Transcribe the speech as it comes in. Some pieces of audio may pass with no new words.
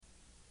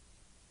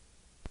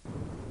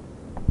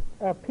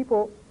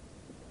people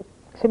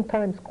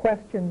sometimes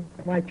question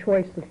my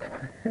choice of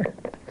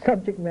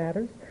subject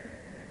matters.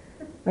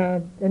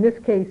 In this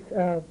case,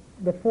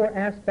 the four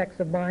aspects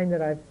of mind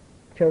that I've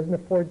chosen,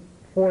 the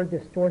four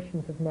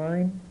distortions of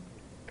mind,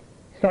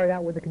 started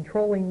out with the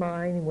controlling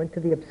mind and went to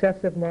the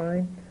obsessive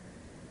mind.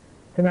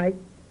 Tonight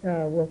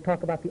we'll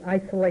talk about the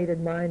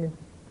isolated mind, and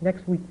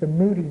next week the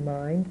moody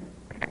mind.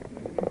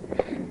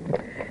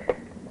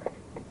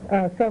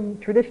 Some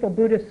traditional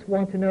Buddhists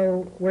want to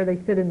know where they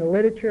fit in the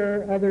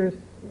literature. Others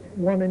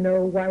want to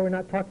know why we're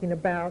not talking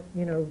about,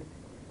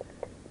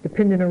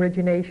 dependent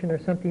origination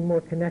or something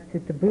more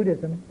connected to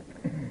Buddhism.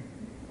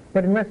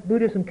 But unless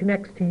Buddhism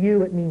connects to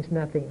you, it means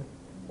nothing.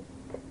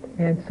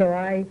 And so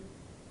I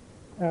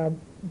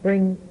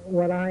bring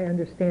what I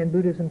understand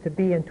Buddhism to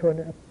be into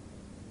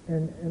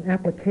an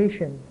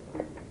application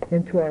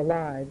into our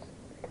lives.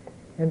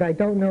 And I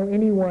don't know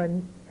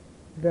anyone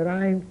that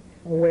I'm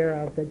aware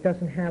of that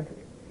doesn't have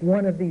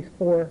one of these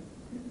four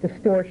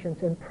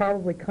distortions, and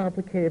probably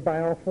complicated by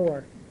all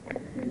four.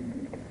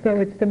 So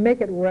it's to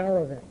make it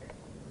relevant,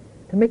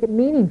 to make it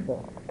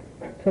meaningful,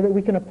 so that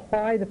we can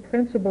apply the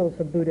principles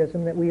of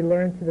Buddhism that we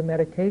learn through the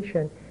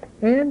meditation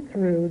and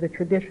through the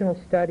traditional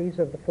studies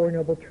of the Four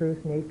Noble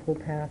Truths and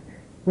Eightfold Path,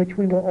 which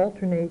we will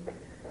alternate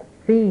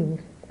themes,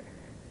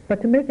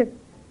 but to make it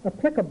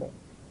applicable.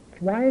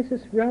 Why is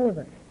this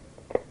relevant?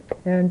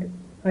 And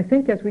I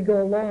think as we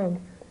go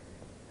along,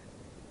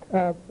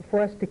 for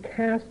us to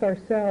cast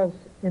ourselves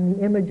in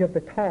the image of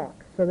the talk,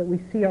 so that we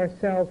see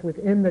ourselves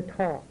within the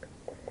talk.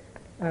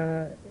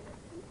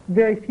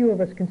 Very few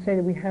of us can say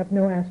that we have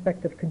no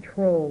aspect of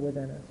control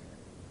within us,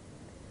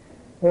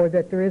 or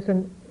that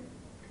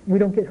we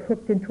don't get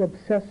hooked into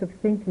obsessive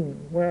thinking,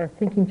 where our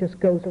thinking just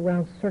goes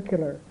around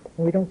circular,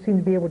 and we don't seem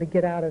to be able to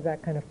get out of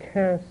that kind of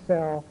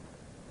carousel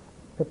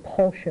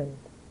propulsion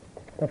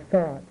of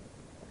thought.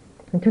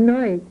 And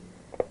tonight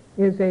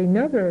is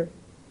another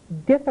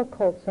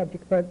difficult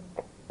subject, but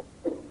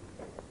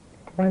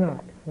why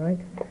not, right?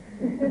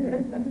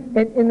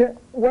 And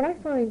what I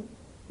find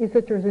is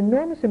that there's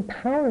enormous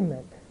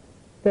empowerment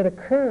that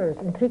occurs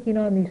in taking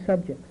on these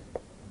subjects.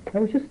 I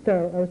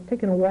was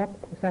taking a walk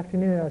this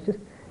afternoon, and I was just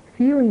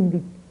feeling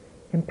the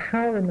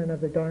empowerment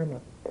of the Dharma,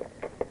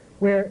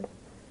 where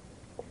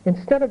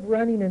instead of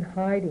running and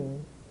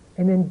hiding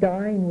and then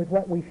dying with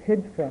what we've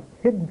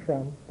hidden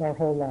from our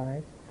whole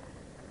lives,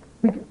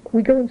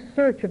 we go in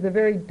search of the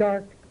very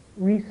dark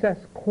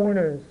recessed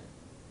corners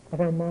of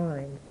our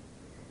mind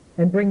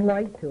and bring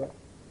light to it.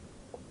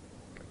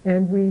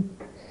 And we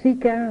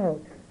seek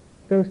out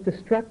those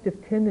destructive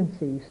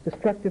tendencies,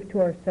 destructive to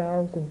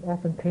ourselves and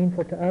often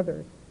painful to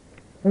others.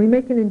 And we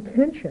make an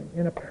intention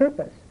and a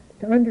purpose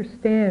to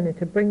understand and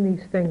to bring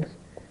these things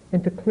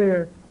into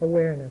clear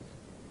awareness.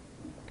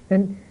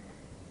 And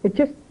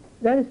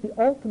that is the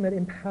ultimate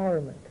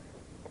empowerment.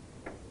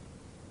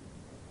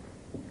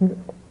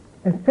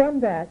 And from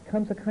that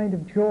comes a kind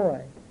of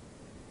joy,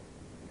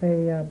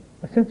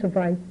 a sense of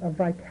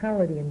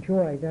vitality and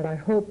joy that I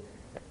hope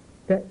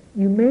that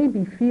you may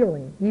be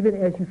feeling, even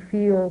as you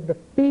feel the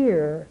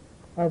fear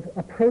of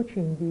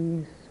approaching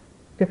these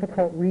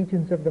difficult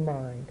regions of the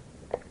mind.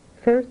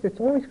 First, it's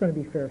always going to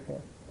be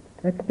fearful.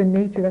 That's the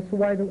nature, that's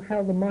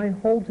how the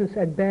mind holds us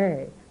at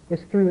bay,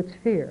 is through its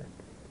fear.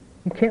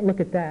 You can't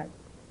look at that,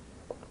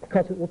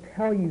 because it will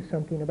tell you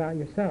something about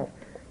yourself.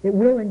 It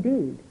will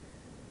indeed.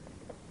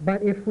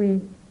 But if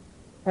we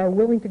are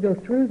willing to go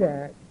through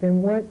that,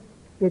 then what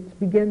it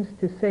begins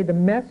to say, the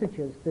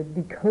messages, the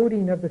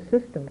decoding of the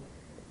system,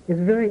 is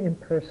very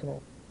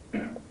impersonal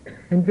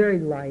and very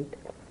light,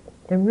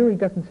 and really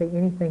doesn't say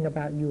anything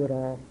about you at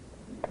all.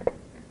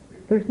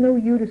 There's no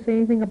you to say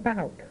anything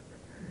about.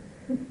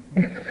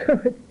 And so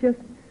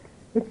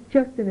it's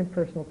just an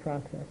impersonal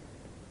process.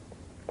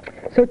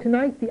 So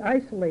tonight, the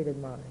isolated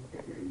mind.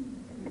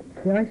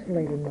 The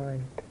isolated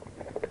mind.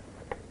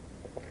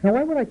 Now,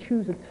 why would I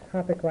choose a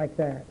topic like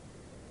that?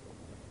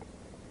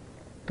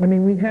 I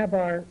mean, we have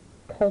our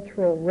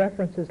cultural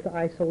references to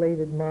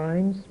isolated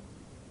minds.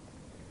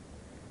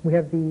 We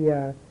have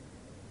the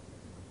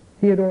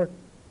Theodore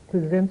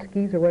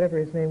Kaczynski's, or whatever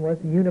his name was,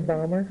 the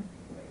Unabomber,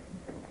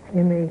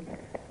 in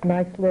the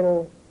nice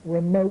little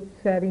remote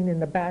setting in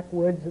the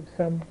backwoods of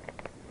some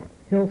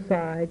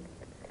hillside,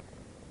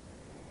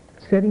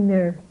 sitting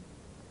there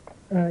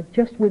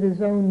just with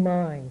his own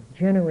mind,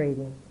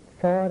 generating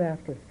thought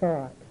after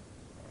thought.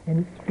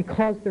 And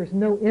because there's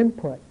no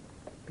input,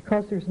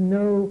 because there's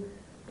no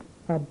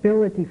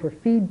ability for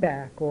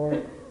feedback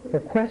or for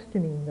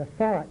questioning the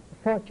thought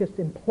just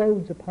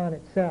implodes upon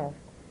itself,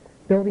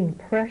 building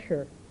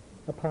pressure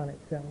upon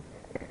itself.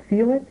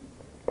 Feel it?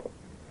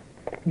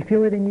 You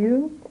feel it in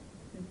you?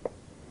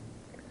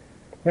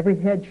 Every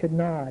head should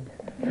nod.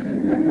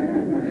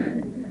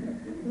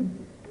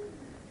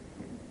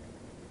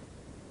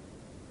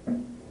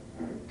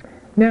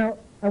 Now,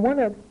 I want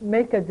to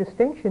make a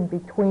distinction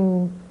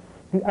between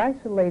the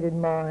isolated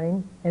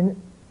mind and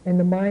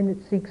the mind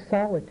that seeks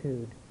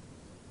solitude.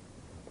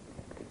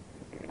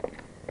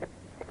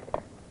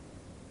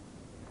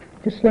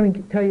 Just let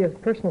me tell you a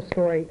personal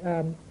story.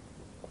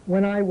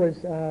 when I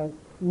was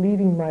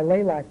leaving my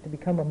lay life to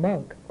become a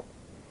monk,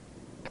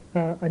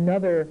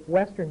 another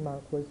Western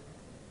monk was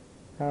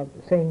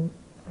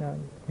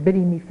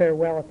bidding me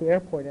farewell at the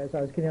airport as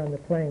I was getting on the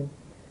plane.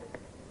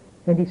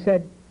 And he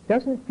said,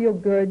 "Doesn't it feel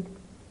good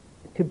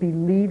to be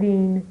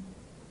leaving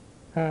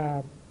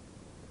the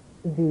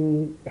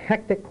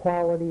hectic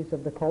qualities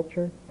of the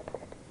culture?"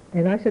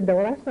 And I said,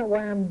 "Well, that's not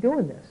why I'm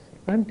doing this.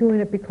 I'm doing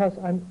it because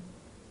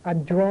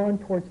I'm drawn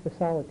towards the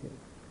solitude,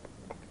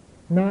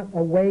 not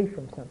away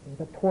from something,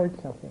 but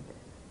towards something."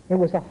 It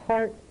was a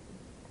heart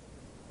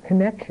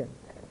connection,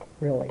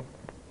 really.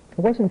 It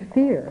wasn't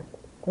fear.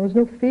 There was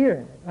no fear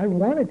in it. I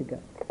wanted to go.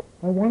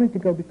 I wanted to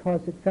go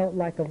because it felt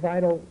like a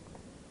vital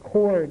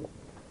chord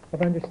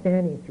of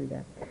understanding through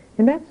that.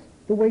 And that's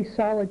the way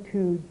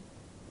solitude,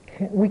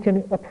 we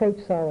can approach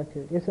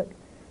solitude.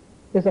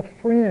 Is a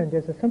friend,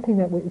 is something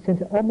that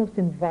it's almost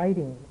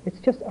inviting. It's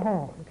just,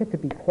 I get to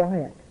be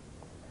quiet.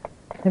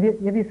 Have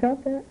you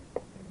felt that?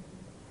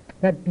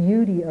 That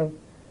beauty of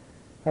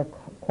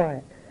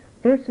quiet.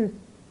 Versus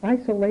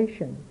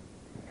isolation,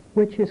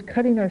 which is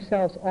cutting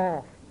ourselves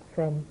off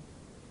from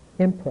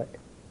input.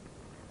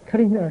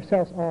 Cutting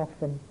ourselves off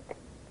from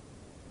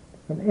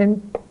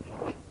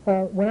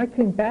when I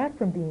came back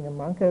from being a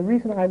monk, the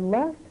reason I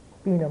left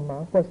being a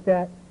monk was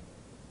that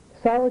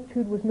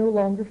solitude was no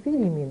longer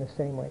feeding me in the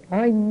same way.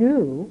 I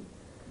knew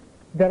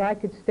that I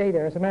could stay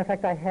there. As a matter of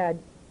fact, I had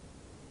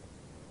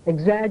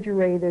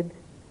exaggerated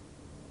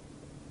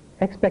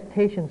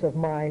expectations of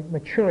my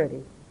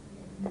maturity.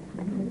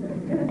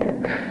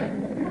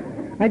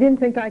 I didn't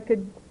think I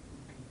could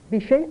be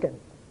shaken.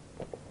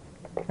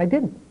 I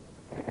didn't.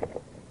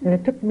 And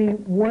it took me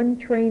one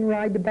train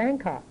ride to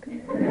Bangkok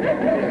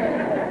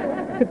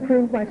to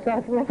prove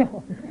myself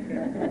wrong.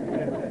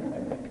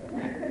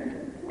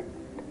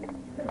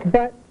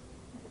 But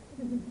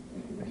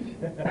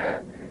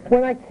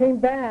when I came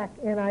back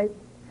and I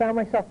found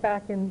myself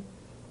back in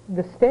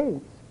the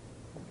States,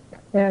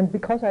 and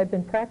because I had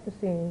been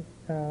practicing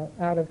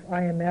out of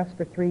IMS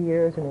for 3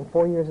 years and then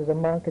 4 years as a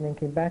monk and then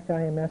came back to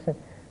IMS, and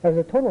there was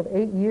a total of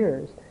 8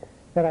 years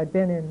that I'd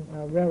been in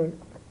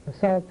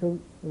solitude,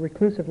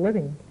 reclusive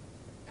living,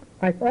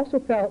 I've also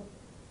felt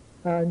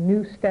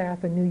new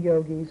staff and new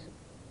yogis,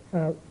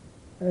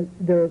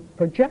 their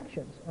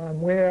projections on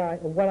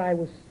what I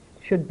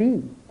should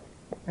be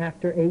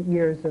after 8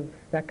 years of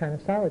that kind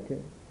of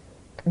solitude.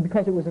 And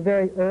because it was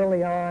very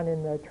early on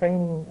in the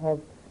training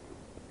of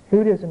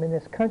Buddhism in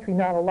this country,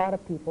 not a lot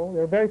of people,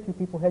 there were very few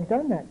people who had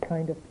done that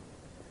kind of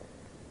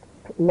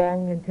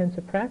long,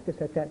 intensive practice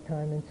at that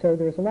time, and so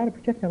there was a lot of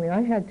projection. I mean,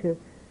 I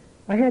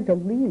had to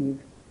leave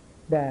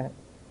that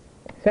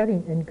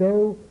setting and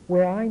go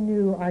where I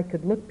knew I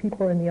could look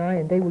people in the eye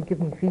and they would give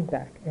me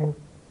feedback and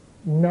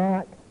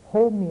not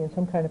hold me in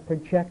some kind of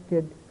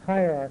projected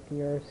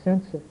hierarchy or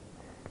sense of.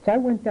 So I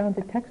went down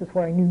to Texas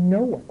where I knew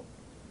no one,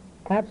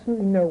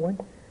 absolutely no one,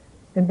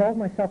 involved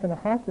myself in a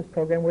hospice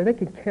program where they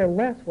could care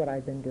less what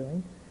I'd been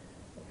doing,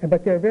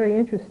 but they're very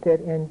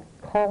interested in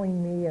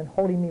calling me and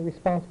holding me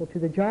responsible to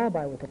the job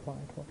I was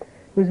applying for.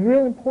 It was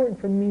real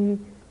important for me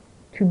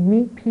to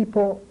meet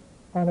people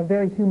on a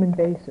very human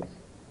basis.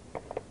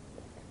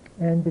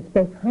 And it's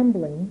both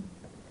humbling,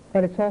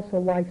 but it's also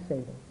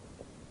life-saving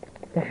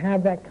to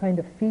have that kind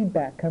of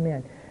feedback come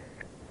in.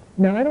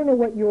 Now, I don't know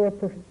what your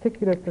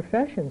particular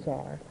professions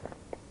are,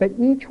 but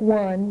each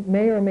one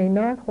may or may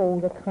not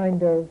hold a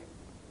kind of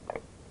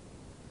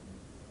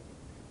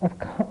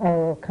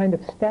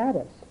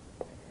status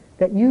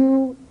that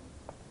you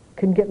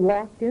can get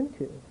locked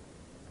into,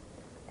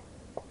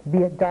 be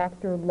it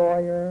doctor,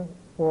 lawyer,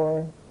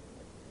 or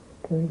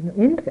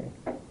anything.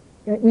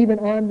 Even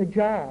on the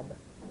job,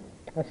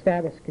 a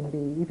status can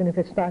be, even if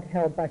it's not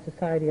held by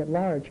society at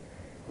large.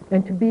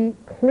 And to be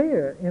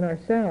clear in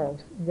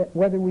ourselves that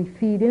whether we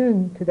feed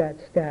into that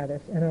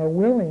status and are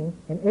willing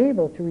and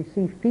able to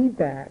receive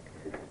feedback,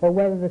 or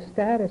whether the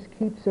status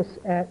keeps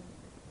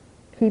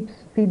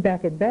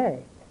feedback at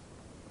bay,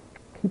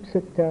 keeps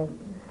it.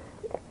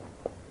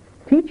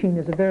 Teaching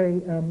is a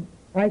very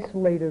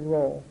isolated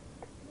role.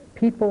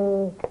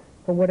 People,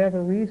 for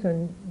whatever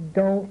reason,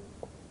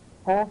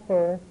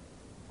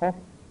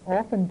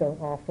 often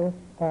don't offer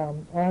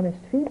honest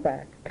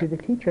feedback to the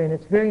teacher, and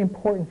it's very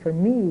important for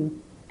me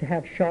to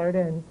have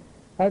Sharda and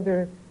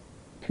other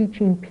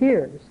teaching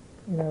peers.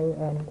 You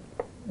know,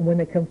 when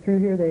they come through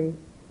here, they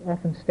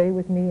often stay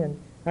with me, and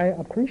I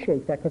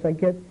appreciate that because I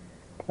get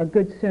a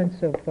good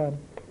sense of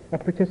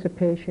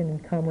participation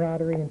and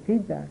camaraderie and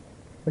feedback,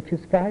 which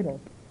is vital.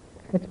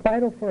 It's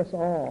vital for us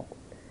all.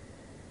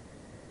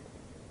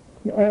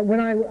 When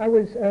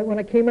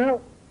I came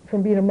out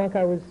from being a monk,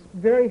 I was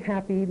very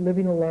happy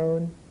living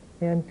alone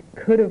and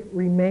could have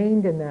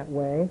remained in that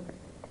way,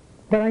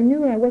 but I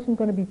knew I wasn't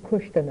going to be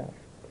pushed enough.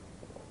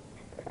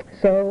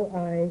 So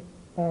I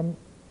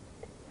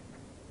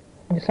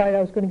decided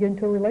I was going to get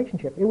into a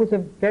relationship. It was a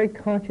very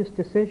conscious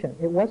decision.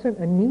 It wasn't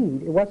a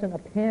need. It wasn't a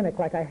panic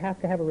like I have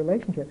to have a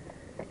relationship.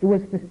 It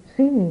was the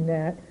seeing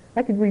that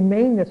I could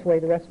remain this way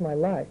the rest of my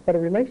life, but a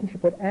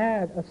relationship would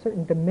add a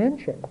certain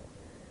dimension,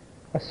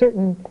 a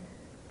certain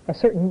a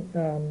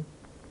certain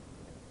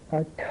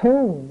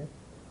tone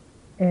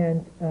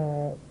and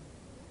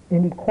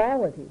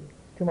equality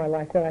to my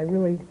life that I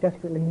really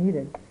desperately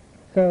needed.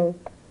 So,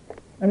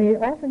 I mean,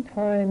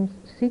 oftentimes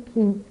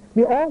seeking, I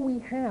mean, all we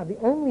have, the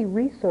only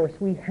resource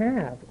we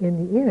have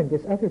in the end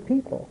is other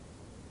people.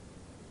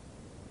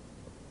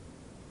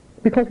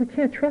 Because we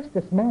can't trust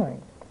this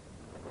mind.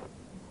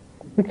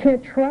 We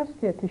can't trust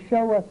it to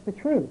show us the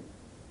truth.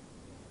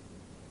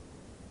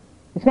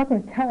 It's not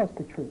going to tell us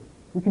the truth.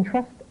 We can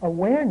trust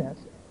awareness,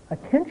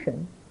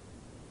 attention.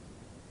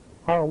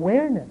 Our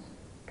awareness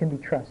can be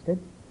trusted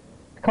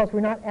because we're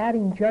not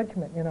adding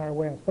judgment in our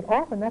awareness. But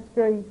often that's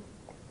very,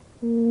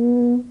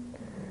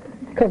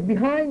 because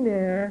behind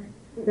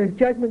there's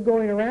judgment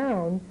going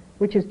around,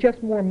 which is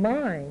just more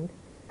mind.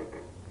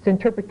 It's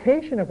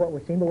interpretation of what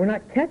we're seeing, but we're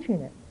not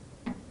catching it.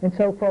 And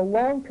so for a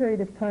long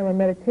period of time, our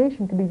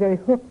meditation can be very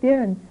hooked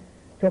in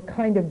to a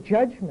kind of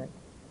judgment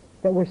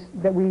that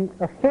we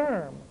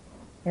affirm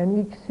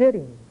in each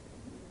sitting.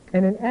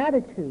 And an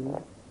attitude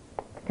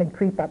can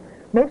creep up.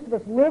 Most of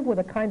us live with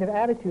a kind of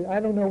attitude. I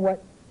don't know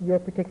what your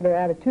particular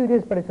attitude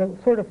is, but it's a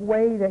sort of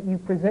way that you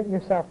present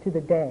yourself to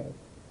the day,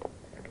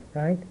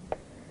 right?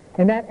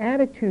 And that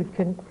attitude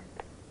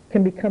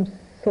can become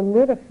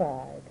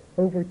solidified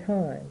over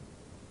time.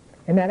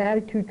 And that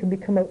attitude can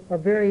become a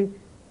very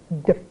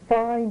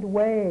defined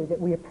way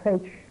that we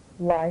approach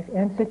life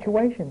and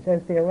situations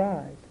as they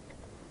arise.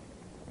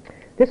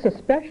 This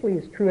especially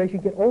is true as you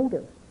get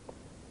older.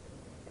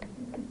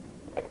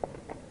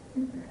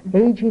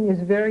 Aging is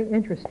very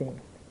interesting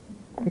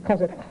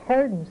because it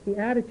hardens the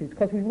attitudes,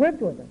 because we've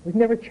lived with them. We've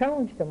never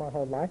challenged them our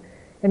whole life,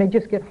 and they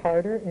just get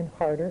harder and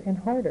harder and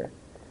harder.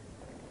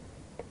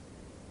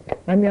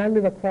 I mean, I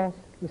live across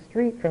the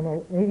street from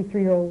an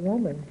 83-year-old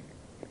woman,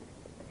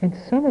 and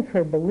some of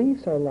her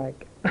beliefs are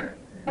like,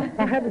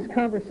 I have this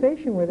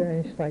conversation with her,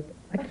 and she's like,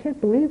 I can't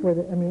believe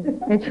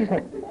and she's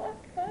like,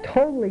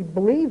 totally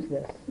believes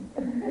this.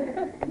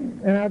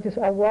 And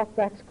I'll walk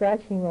back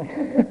scratching my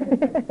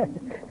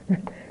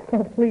head.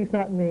 Oh, please,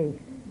 not me.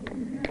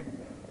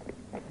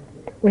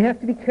 We have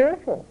to be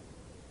careful.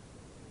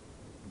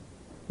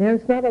 You know,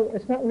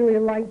 it's not really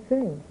a light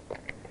thing.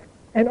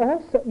 And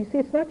also, you see,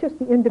 it's not just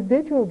the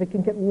individual that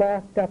can get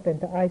locked up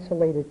into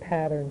isolated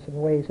patterns and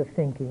ways of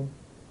thinking.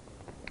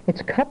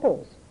 It's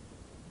couples,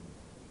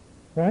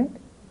 right?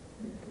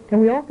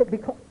 And we also,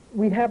 because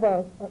we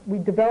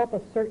develop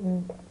a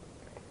certain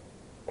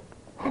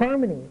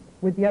harmony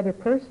with the other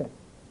person.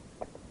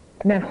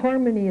 And that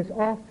harmony is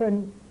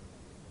often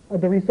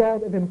the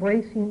result of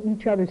embracing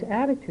each other's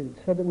attitudes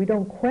so that we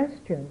don't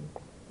question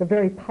the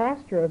very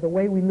posture of the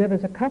way we live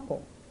as a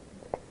couple.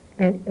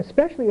 And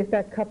especially if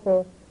that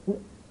couple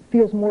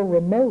feels more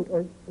remote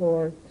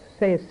or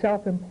say is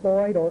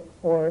self-employed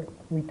or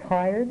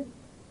retired,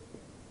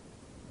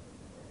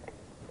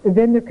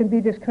 then there can be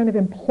this kind of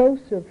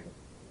implosive,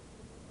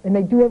 and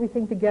they do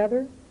everything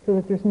together so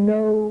that there's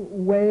no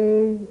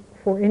way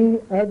for any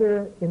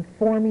other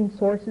informing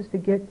sources to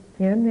get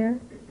in there.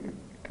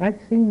 I've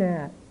seen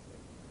that.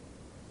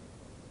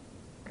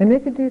 And they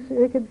could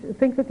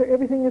think that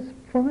everything is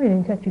fine,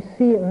 and yet you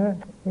see it,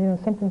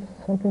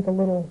 something's a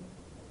little,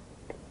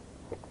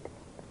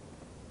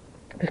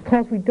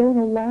 because we don't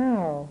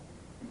allow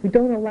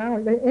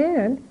it,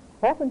 and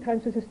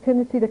oftentimes there's this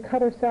tendency to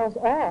cut ourselves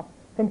off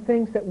from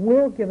things that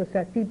will give us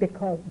that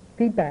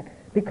feedback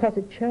because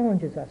it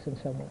challenges us in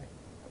some way.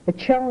 It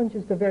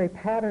challenges the very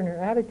pattern or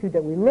attitude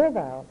that we live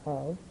out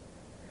of,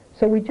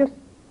 so we just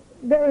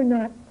rather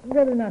not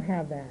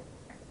have that.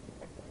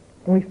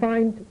 And we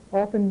find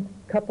often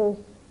couples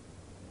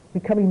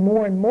becoming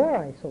more and more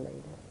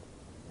isolated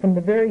from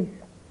the very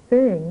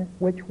thing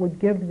which would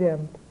give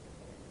them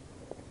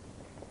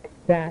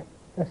that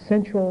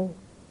essential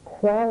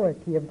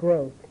quality of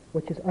growth,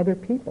 which is other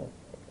people.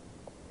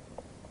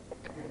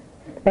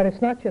 But it's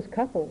not just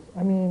couples.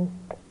 I mean,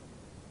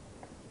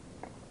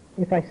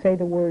 if I say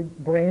the word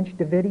Branch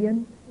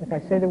Davidian, if I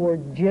say the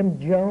word Jim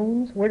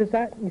Jones, where does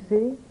that, you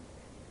see?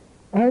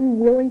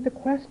 Unwilling to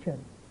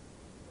question.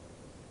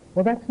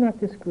 Well, that's not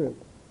this group.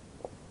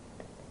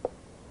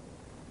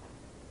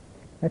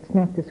 That's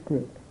not this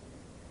group.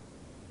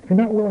 If you're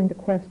not willing to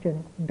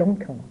question, don't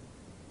come.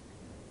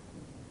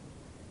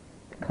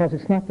 Because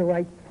it's not the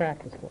right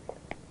practice for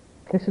it.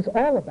 This is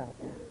all about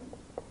that.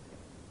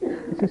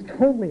 This is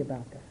totally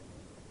about that.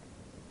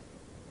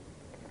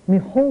 I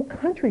mean, whole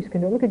countries can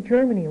do it. Look at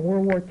Germany in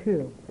World War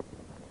II.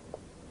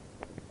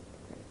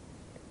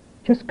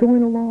 Just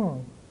going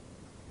along.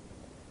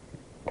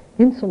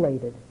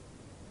 Insulated.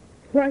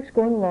 Life's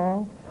going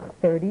along,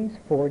 30s,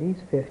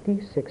 40s,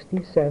 50s,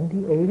 60s,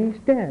 70s,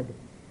 80s, dead.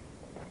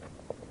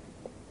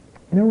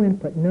 No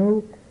input,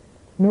 no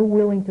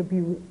willing to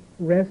be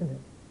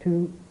resonant,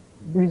 to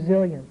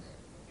resilience.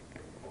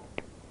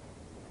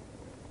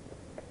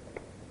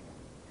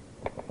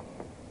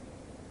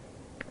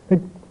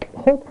 The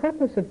whole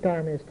purpose of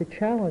Dharma is to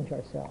challenge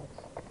ourselves,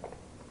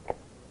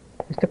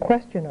 is to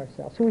question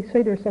ourselves. So we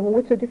say to ourselves, well,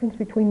 what's the difference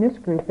between this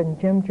group and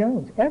Jim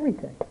Jones?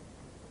 Everything.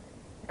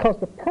 Because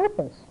the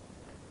purpose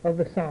of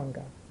the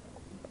Sangha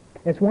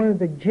as one of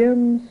the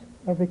gems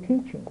of the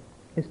teaching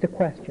is to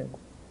question,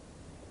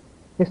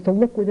 is to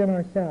look within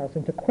ourselves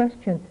and to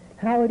question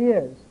how it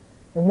is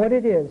and what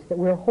it is that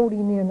we're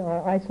holding in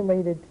our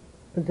isolated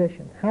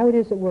position, how it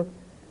is that we're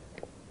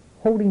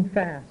holding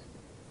fast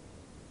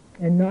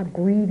and not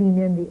breathing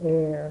in the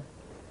air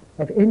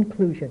of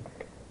inclusion.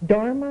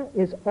 Dharma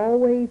is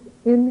always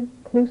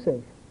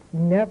inclusive,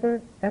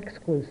 never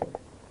exclusive.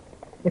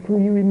 If you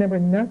remember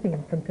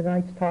nothing from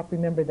tonight's talk,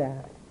 remember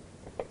that.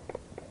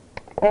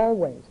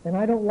 Always. And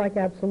I don't like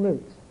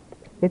absolutes.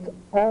 It's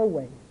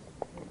always.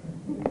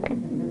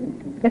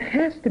 It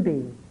has to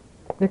be.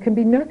 There can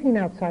be nothing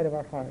outside of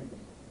our hearts.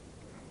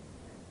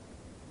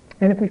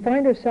 And if we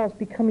find ourselves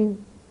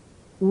becoming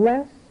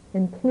less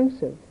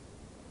inclusive,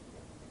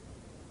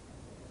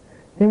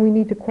 then we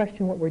need to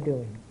question what we're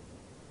doing.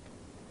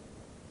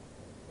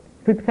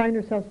 If we find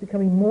ourselves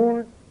becoming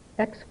more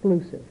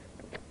exclusive,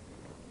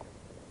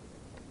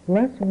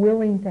 less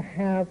willing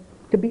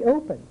to be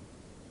open,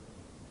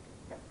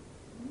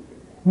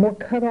 more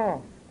cut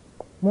off,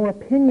 more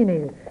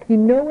opinionated. You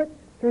know it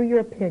through your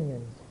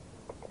opinions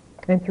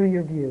and through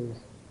your views.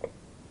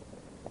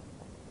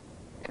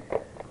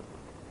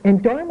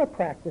 And Dharma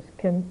practice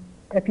can,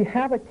 if you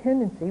have a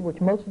tendency,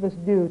 which most of us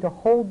do, to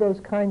hold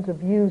those kinds of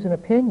views and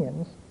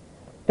opinions,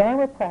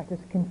 Dharma practice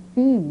can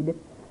feed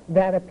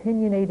that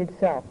opinionated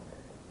self.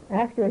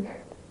 After a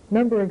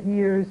number of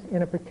years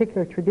in a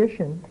particular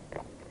tradition,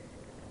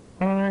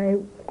 I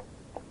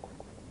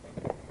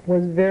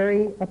was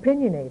very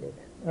opinionated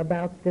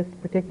about this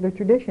particular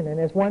tradition. And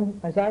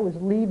as I was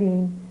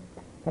leaving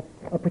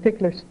a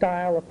particular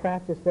style of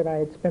practice that I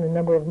had spent a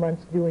number of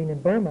months doing in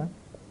Burma,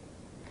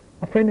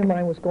 a friend of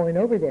mine was going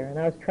over there, and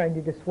I was trying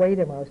to dissuade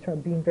him. I was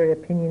being very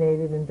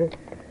opinionated and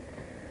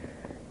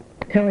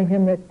telling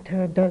him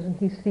that doesn't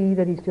he see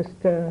that he's just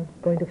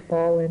going to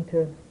fall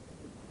into,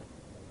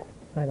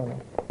 I don't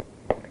know.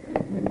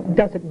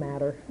 Doesn't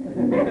matter.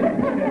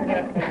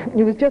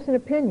 It was just an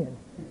opinion.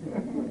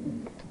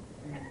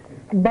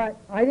 But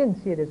I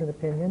didn't see it as an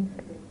opinion.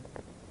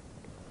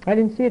 I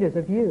didn't see it as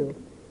a view.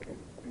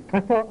 I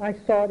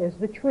saw it as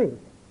the truth.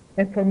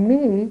 And for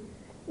me,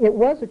 it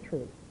was a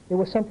truth. It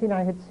was something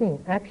I had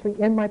seen. Actually,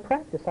 in my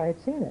practice, I had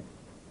seen it.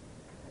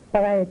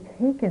 But I had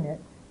taken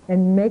it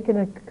and making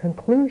a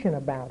conclusion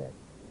about it.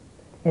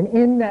 And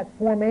in that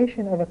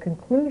formation of a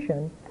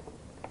conclusion,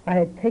 I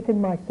had taken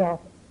myself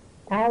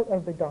out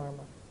of the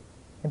Dharma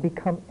and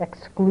become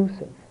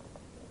exclusive.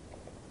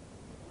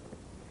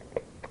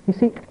 You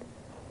see,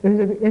 there's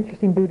an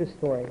interesting Buddhist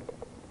story.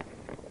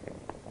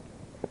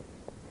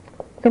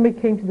 Somebody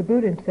came to the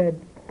Buddha and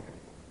said,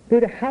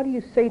 Buddha, how do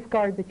you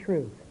safeguard the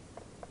truth?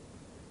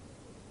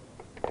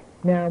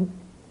 Now,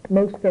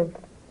 most of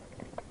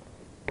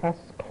us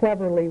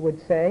cleverly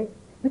would say,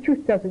 the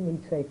truth doesn't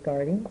need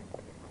safeguarding.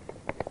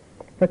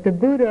 But the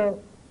Buddha,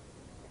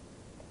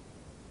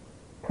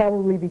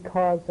 probably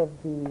because of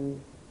the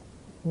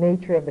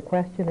nature of the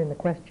question and the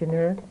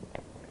questioner,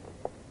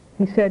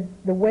 he said,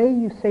 the way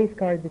you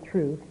safeguard the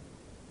truth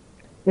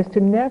is to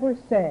never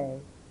say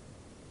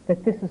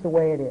that this is the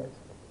way it is.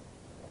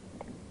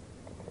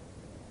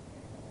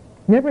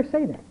 Never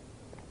say that.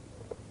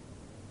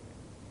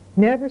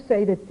 Never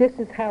say that this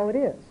is how it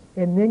is,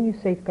 and then you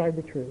safeguard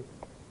the truth.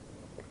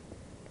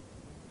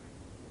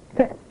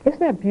 Isn't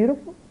that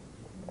beautiful?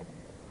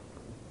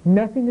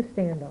 Nothing to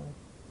stand on.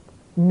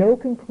 No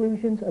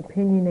conclusions,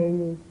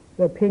 opinions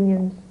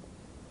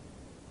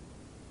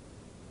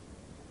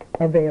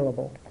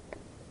available.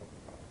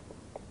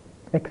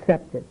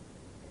 Accepted.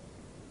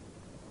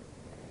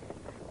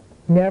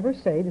 Never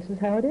say this is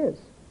how it is.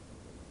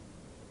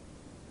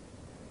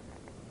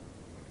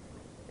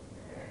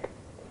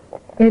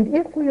 And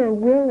if we are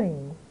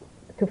willing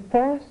to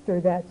foster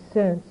that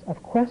sense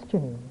of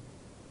questioning,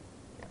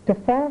 to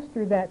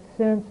foster that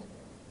sense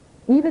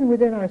even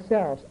within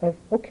ourselves of,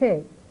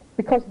 okay,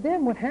 because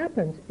then what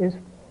happens is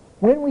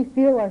when we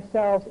feel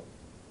ourselves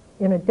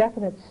in a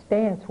definite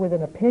stance with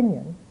an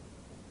opinion,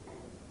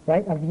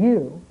 right, a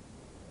view,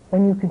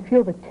 when you can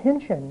feel the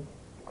tension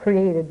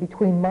created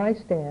between my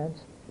stance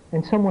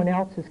and someone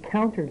else's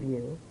counter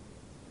view,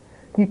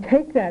 you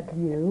take that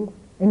view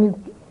and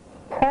you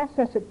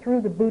process it through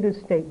the Buddha's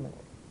statement.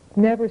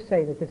 Never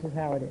say that this is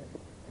how it is.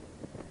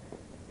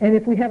 And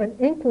if we have an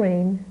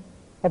inkling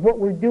of what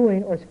we're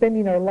doing or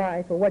spending our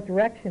life or what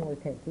direction we're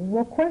taking,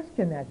 we'll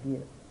question that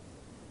view.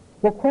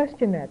 We'll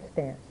question that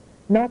stance,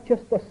 not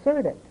just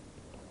assert it.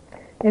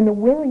 In the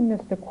willingness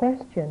to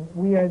question,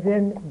 we are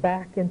then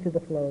back into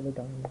the flow of the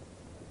Dharma.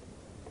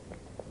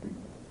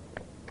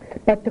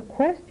 But to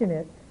question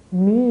it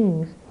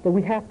means that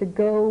we have to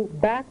go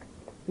back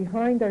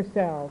behind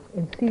ourselves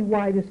and see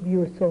why this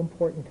view is so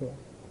important to us.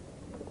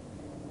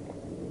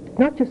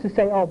 Not just to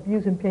say, oh,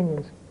 views and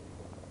opinions.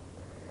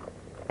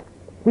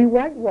 We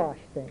whitewash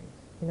things.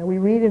 You know, we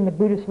read in the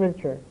Buddhist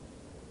literature,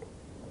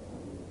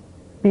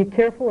 be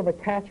careful of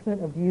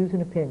attachment of views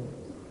and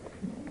opinions.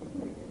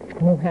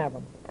 Won't have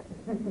them.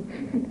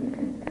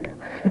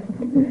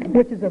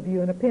 Which is a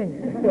view and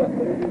opinion.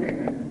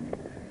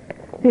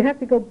 So you have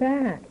to go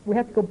back. We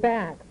have to go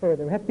back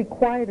further. We have to be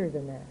quieter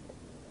than that.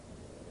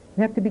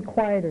 We have to be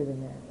quieter than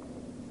that.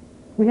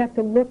 We have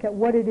to look at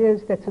what it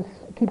is that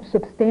keeps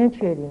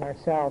substantiating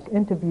ourselves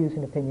into views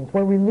and opinions,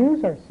 where we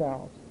lose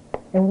ourselves,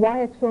 and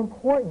why it's so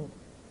important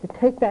to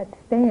take that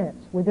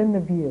stance within the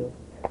view.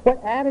 What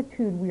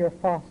attitude we are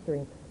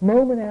fostering,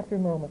 moment after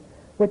moment,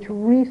 which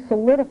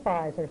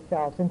re-solidifies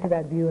ourselves into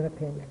that view and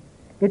opinion.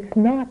 It's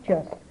not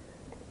just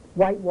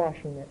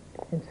whitewashing it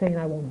and saying,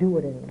 I won't do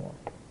it anymore.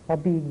 I'll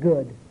be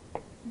good.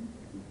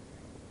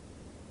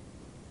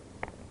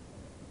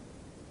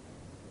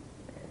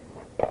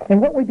 And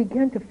what we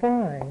begin to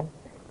find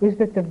is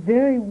that the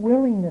very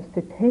willingness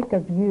to take a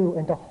view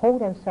and to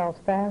hold ourselves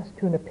fast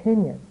to an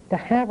opinion, to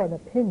have an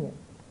opinion,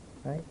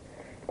 right?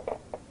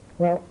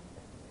 Well,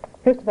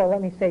 first of all,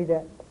 let me say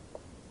that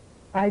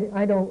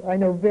I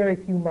know very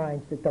few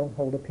minds that don't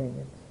hold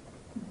opinions.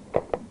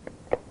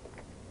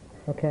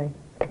 Okay?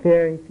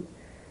 Very few.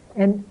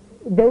 And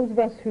those of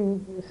us who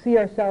see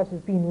ourselves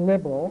as being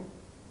liberal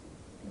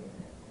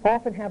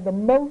often have the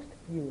most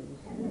views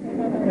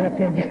and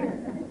opinions.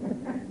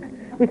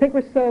 We think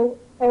we're so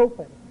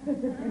open,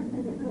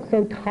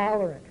 so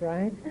tolerant,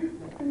 right?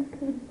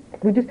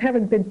 We just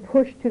haven't been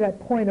pushed to that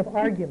point of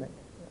argument,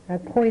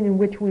 that point in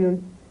which we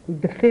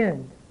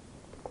defend,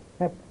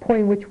 that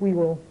point in which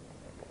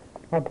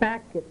our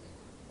back gets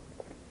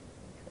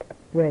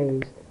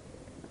raised.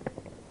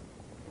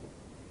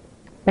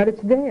 But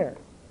it's there.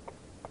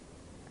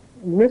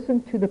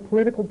 Listen to the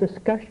political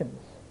discussions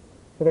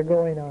that are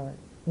going on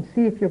and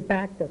see if your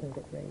back doesn't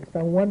get raised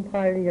on one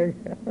party or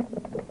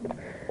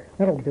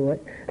that'll do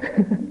it.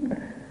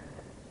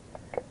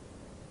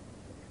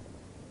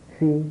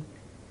 See?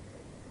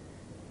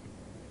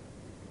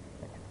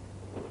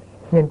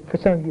 And for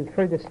some of you who've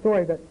heard this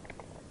story, but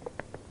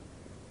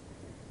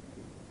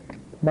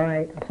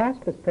my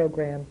hospice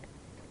program,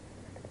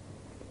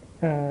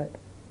 a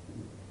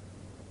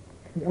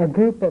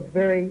group of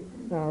very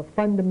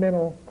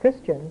fundamental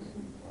Christians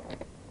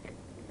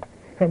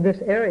from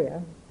this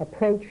area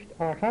approached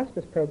our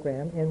hospice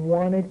program and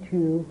wanted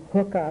to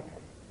hook up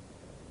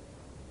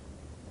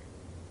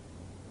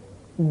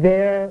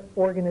their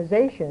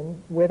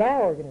organization with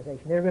our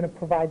organization. They were going to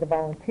provide the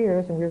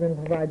volunteers, and we were going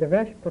to provide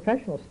the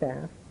professional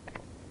staff,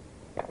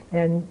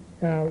 and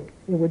it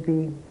would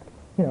be,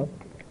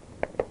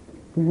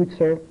 we would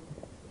serve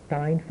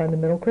 9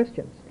 fundamental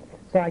Christians.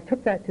 So I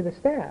took that to the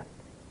staff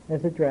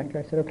as the director.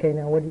 I said, okay,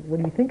 now what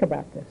do you think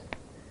about this?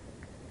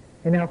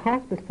 And now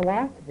hospice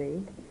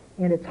philosophy,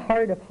 in its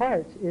heart of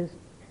hearts, is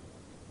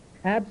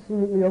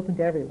absolutely open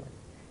to everyone.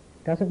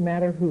 Doesn't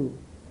matter who.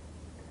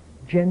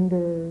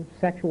 Gender,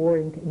 sexual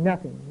orientation,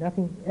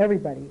 nothing,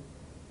 everybody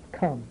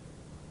come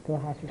to the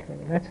hospice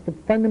program. That's the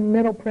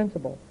fundamental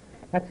principle.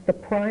 That's the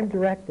prime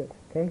directive.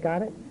 Okay,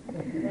 got it?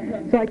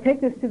 So I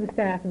take this to the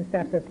staff, and the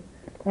staff says,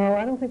 oh,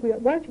 I don't think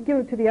why don't you give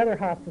it to the other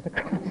hospice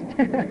across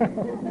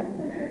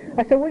town?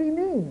 I said, what do you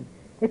mean?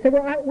 They said,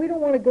 well, we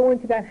don't want to go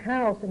into that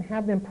house and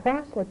have them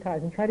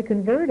proselytize and try to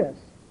convert us.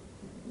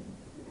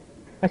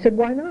 I said,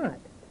 why not?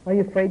 Are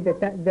you afraid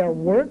that they'll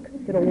work?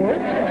 It'll work?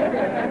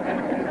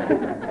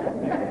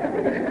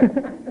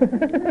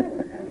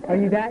 Are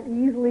you that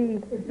easily?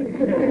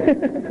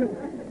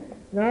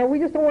 No, we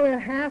just don't want to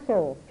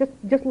hassle.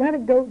 Just let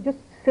it go. Just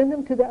send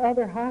them to the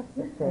other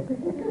hospice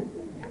program.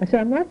 I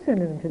said, I'm not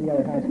sending them to the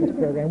other hospice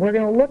program. We're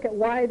going to look at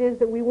why it is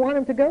that we want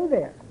them to go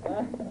there.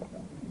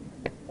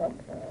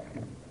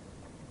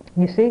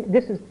 You see,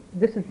 this is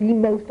the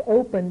most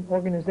open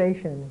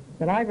organization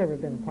that I've ever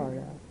been part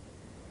of.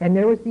 And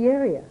there was the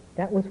area.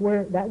 That was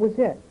it.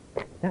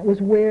 That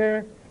was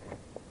where,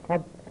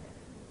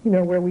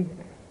 where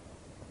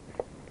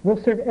we'll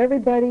serve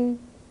everybody,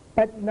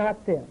 but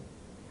not them.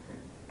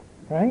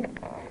 Right?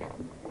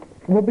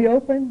 We'll be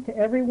open to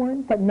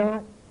everyone, but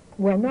not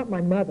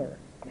my mother.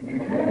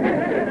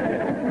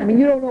 I mean,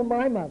 you don't know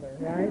my mother,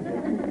 right?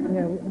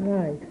 Yeah,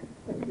 right.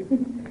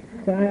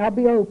 So I'll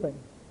be open.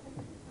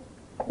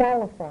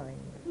 Qualifying.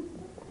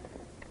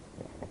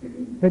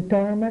 The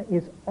Dharma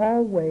is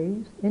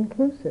always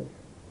inclusive.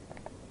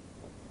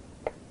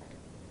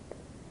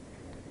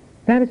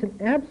 That is an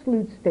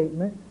absolute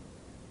statement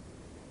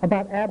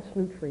about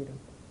absolute freedom.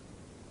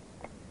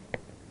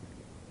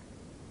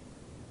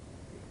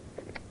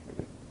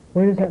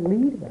 Where does that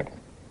leave us?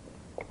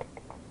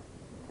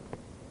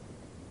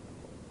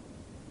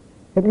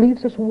 It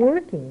leaves us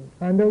working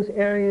on those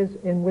areas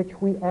in which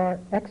we are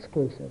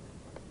exclusive.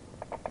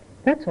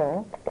 That's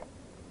all.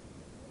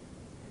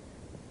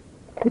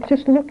 It's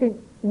just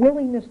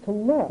willingness to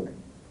look,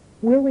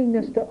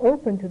 willingness to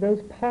open to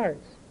those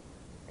parts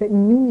that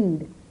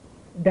need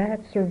that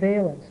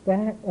surveillance,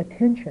 that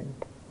attention,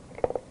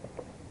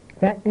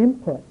 that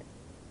input.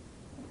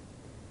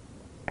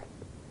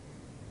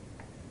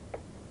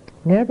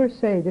 Never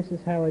say this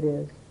is how it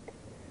is.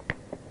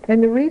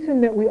 And the reason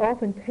that we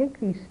often take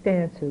these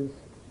stances,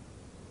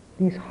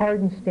 these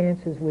hardened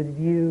stances with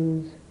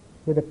views,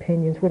 with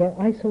opinions, with our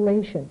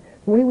isolation,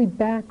 the way we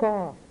back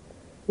off,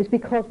 is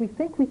because we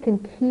think we can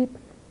keep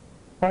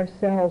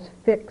ourselves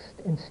fixed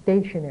and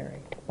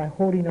stationary by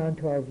holding on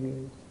to our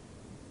views.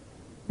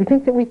 We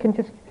think that we can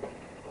just,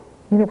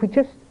 if we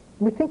just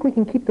we think we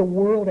can keep the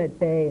world at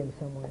bay in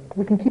some way.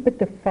 We can keep it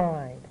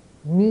defined.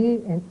 Me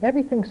and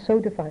everything's so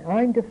defined.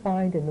 I'm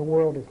defined and the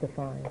world is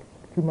defined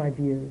through my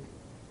views.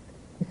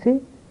 You see?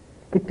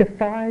 It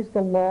defies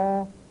the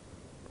law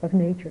of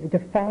nature. It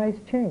defies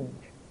change.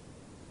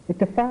 It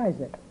defies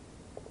it.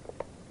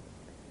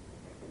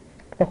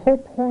 The whole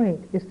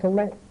point is to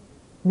let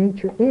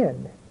nature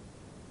in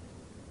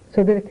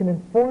so that it can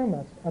inform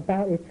us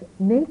about its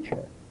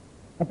nature,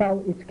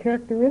 about its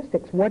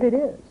characteristics, what it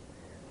is.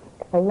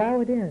 Allow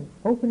it in,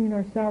 opening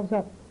ourselves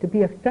up to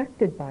be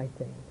affected by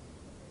things.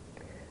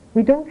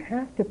 We don't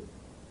have to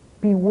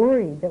be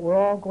worried that we're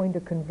all going to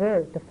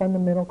convert to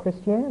fundamental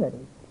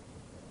Christianity.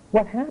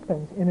 What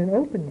happens in an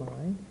open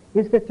mind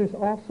is that there's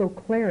also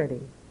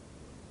clarity.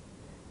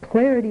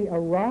 Clarity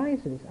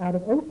arises out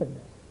of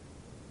openness.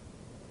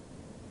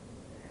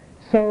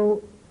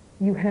 So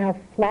you have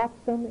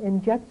flotsam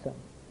and jetsam.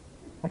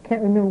 I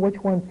can't remember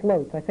which one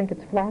floats. I think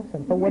it's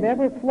flotsam. But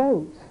whatever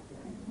floats,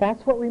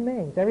 that's what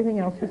remains. Everything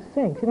else just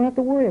sinks. You don't have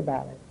to worry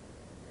about it.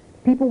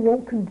 People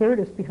won't convert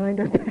us behind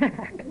our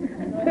back.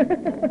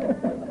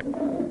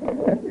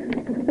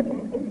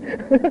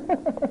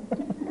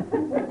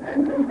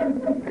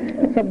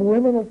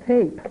 Subliminal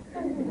tape.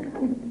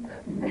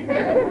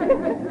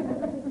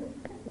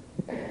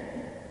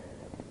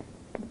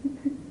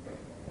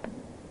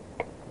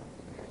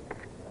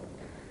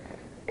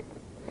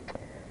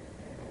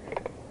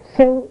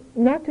 So,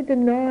 not to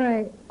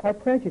deny our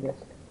prejudice.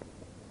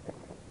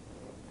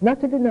 Not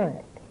to deny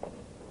it.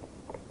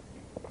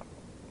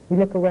 We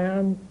look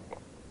around,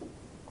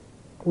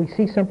 we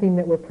see something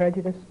that we're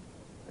prejudiced.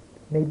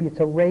 Maybe it's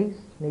a race,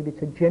 maybe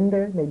it's a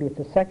gender, maybe it's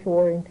a sexual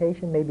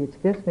orientation, maybe it's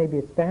this, maybe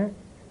it's that.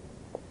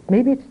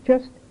 Maybe it's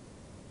just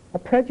a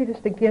prejudice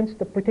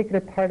against a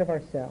particular part of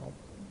ourselves.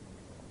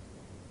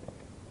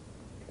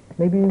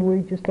 Maybe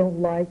we just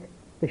don't like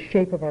the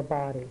shape of our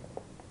body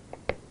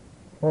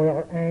or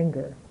our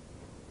anger.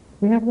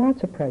 We have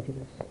lots of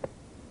prejudice.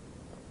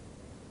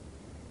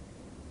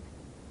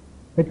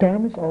 The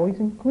Dharma is always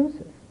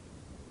inclusive.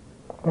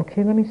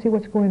 Okay, let me see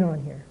what's going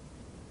on here.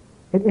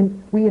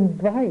 We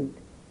invite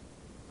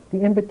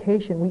the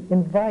invitation, we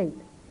invite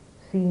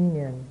seeing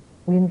in.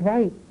 We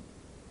invite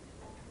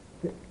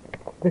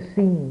the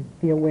seeing,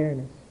 the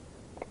awareness.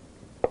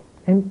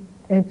 And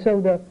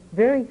so the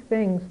very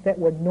things that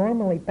would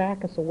normally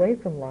back us away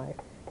from life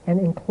and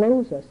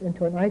enclose us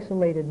into an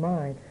isolated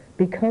mind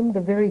become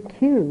the very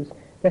cues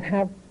that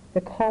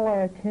call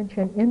our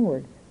attention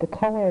inward, that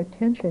call our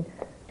attention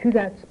to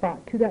that spot,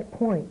 to that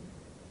point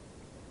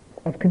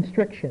of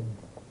constriction,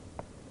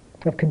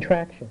 of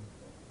contraction.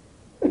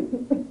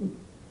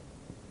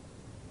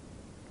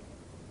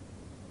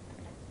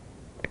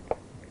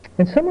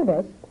 And some of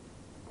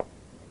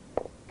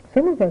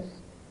us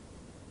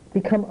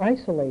become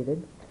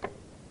isolated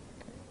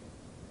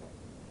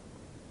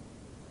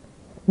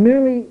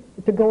merely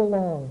to go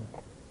along,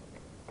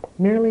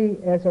 merely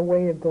as a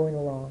way of going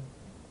along.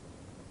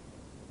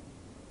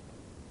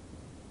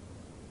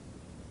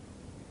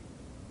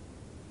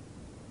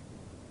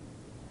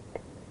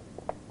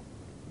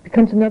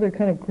 Becomes another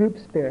kind of group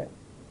spirit,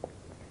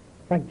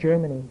 like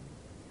Germany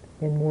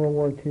in World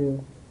War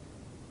II.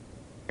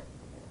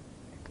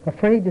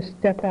 Afraid to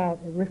step out,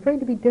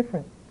 afraid to be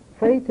different,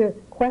 afraid to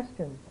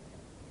question.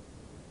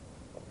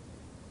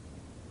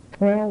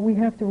 Well, we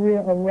have to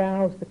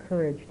arouse the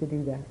courage to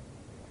do that.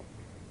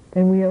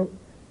 And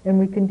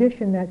we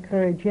condition that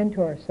courage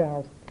into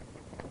ourselves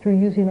through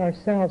using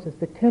ourselves as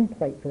the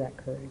template for that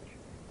courage,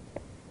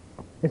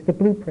 as the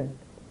blueprint.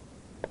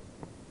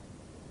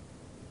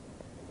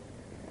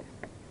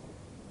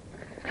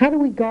 How do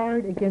we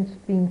guard against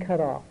being cut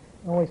off?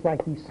 I always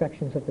like these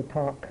sections of the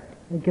talk.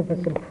 They give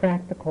us some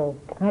practical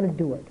how to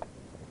do it,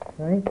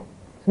 right?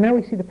 So now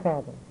we see the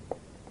problem.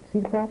 See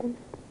the problem?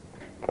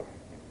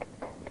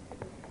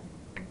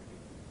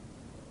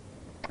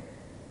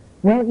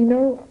 Well, you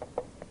know,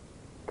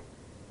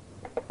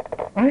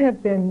 I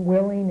have been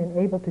willing and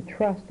able to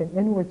trust an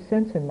inward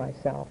sense in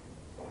myself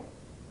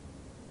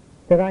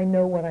that I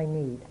know what I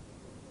need.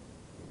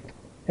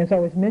 As I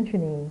was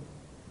mentioning,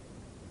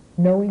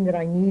 knowing that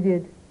I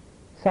needed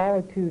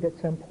solitude at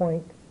some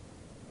point,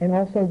 and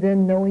also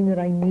then knowing that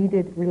I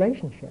needed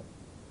relationship,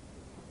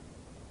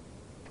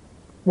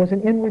 was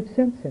an inward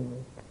sense in me.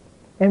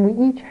 And we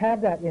each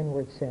have that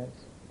inward sense.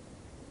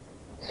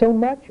 So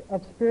much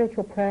of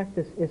spiritual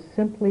practice is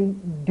simply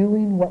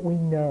doing what we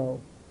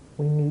know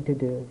we need to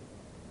do.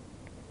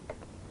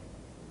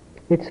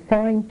 It's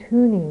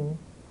fine-tuning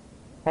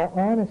our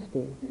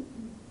honesty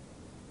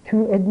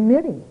to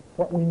admitting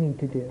what we need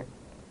to do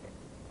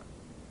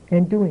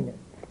and doing it.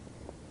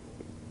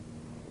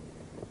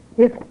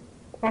 If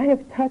I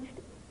have touched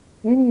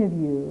any of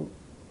you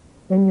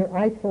in your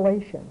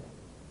isolation,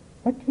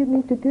 what do you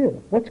need to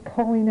do? What's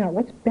calling out?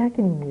 What's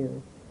beckoning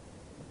you?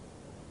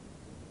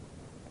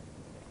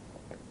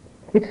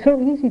 It's so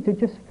easy to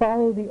just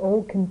follow the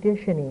old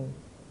conditioning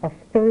of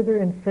further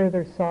and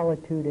further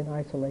solitude and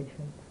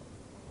isolation.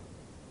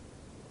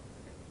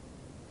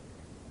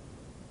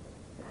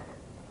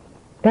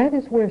 That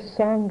is where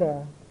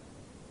Sangha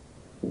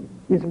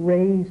is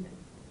raised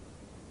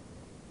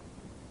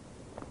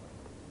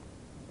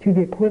to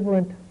the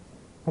equivalent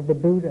of the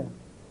Buddha.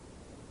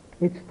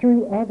 It's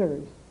through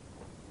others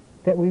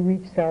that we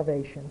reach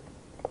salvation.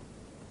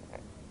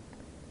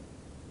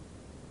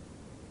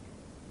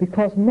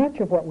 Because much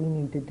of what we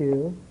need to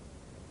do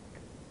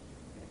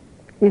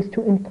is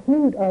to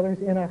include others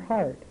in our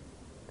heart.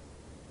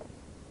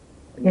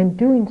 In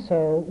doing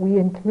so, we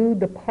include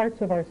the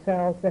parts of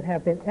ourselves that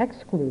have been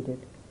excluded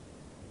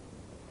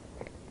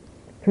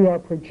through our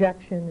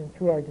projection and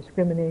through our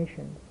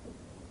discrimination.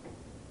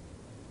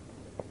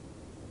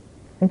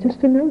 And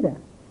just to know that.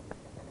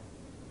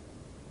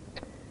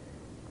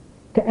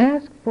 To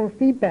ask for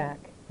feedback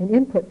and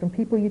input from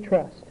people you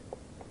trust.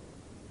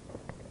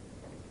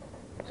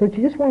 So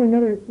you just want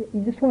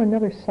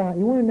another side,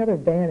 you want another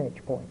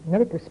vantage point,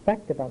 another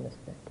perspective on this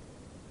thing.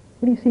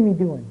 What do you see me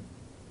doing?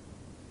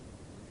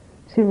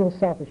 See a little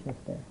selfishness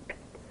there.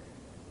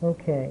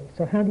 Okay,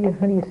 so how do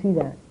you see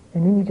that?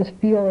 And then you just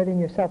feel it in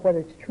yourself whether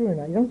it's true or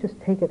not. You don't just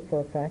take it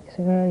for a fact. You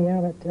say, oh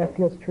yeah, that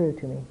feels true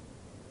to me.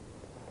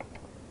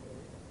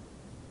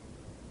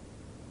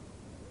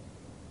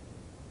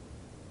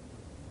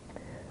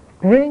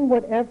 Bring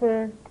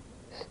whatever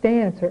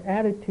stance or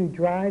attitude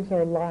drives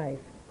our life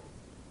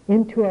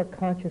into our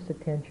conscious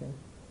attention.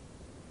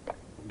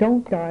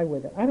 Don't die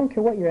with it. I don't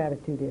care what your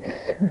attitude is.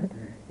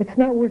 It's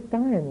not worth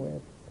dying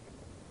with.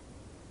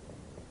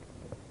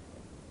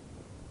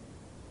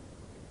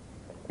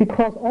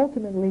 Because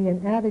ultimately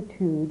an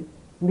attitude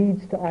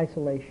leads to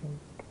isolation.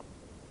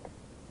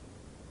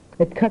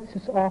 It cuts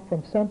us off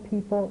from some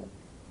people,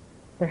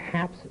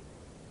 perhaps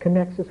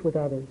connects us with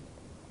others.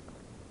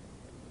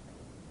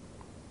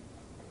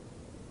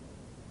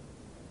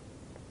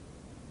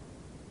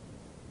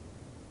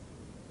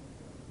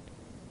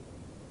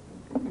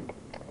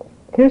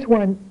 Here's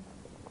one.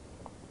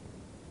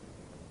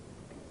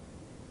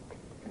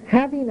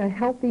 Having a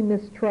healthy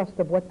mistrust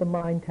of what the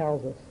mind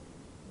tells us.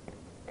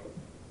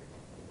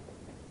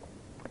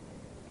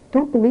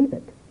 Don't believe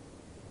it.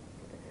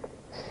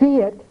 See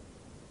it,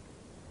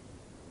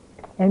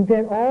 and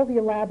then all the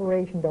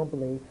elaboration don't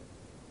believe.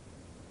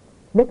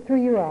 Look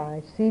through your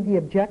eyes, see the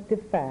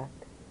objective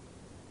fact,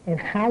 and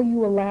how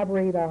you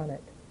elaborate on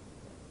it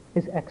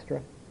is extra.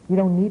 You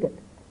don't need it.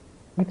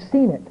 You've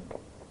seen it.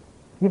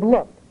 You've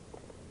looked.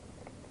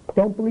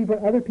 Don't believe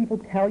what other people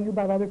tell you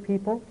about other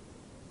people,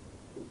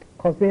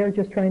 because they're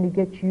just trying to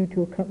get you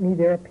to accompany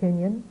their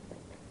opinion.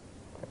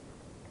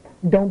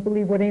 Don't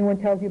believe what anyone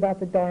tells you about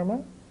the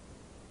Dharma,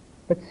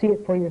 but see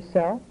it for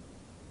yourself.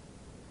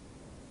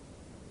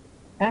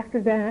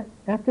 After that,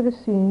 after the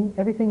seeing,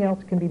 everything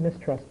else can be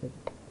mistrusted.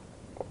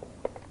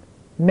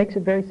 It makes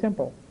it very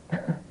simple.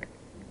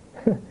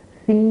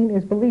 Seeing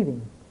is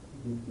believing.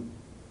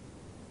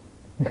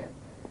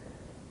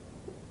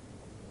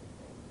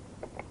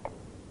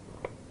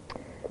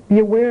 Be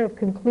aware of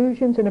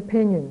conclusions and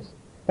opinions.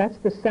 That's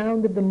the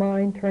sound of the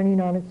mind turning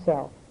on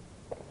itself.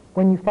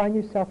 When you find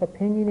yourself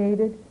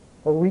opinionated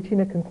or reaching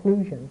a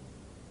conclusion,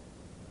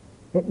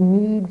 we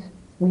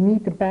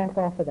need to back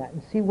off of that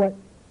and see what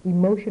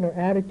emotion or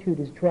attitude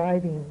is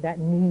driving that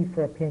need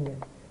for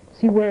opinion.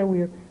 See where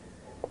we're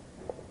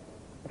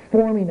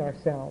forming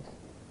ourselves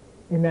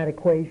in that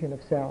equation of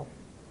self.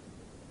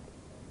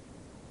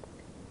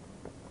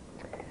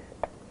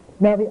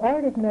 Now, the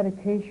art of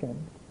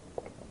meditation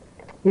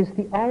is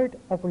the art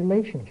of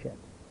relationship.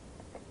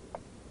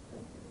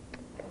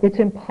 It's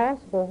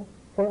impossible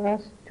for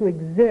us to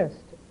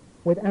exist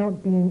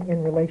without being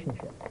in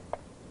relationship.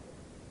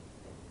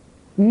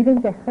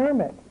 Even the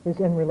hermit is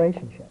in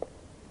relationship,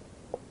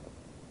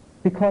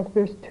 because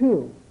there's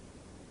two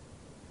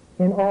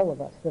in all of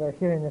us that are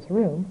here in this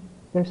room.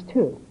 There's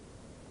two.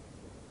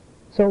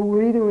 So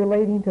we're either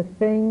relating to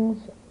things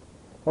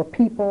or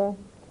people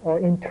or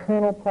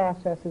internal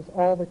processes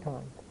all the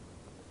time,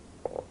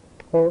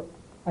 or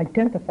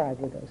identified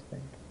with those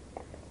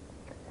things.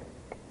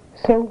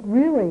 So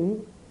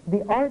really,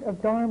 the art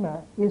of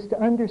Dharma is to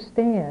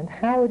understand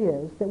how it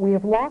is that we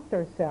have locked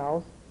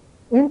ourselves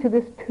into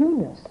this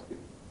two-ness,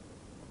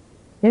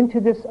 into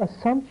this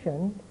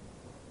assumption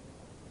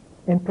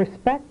and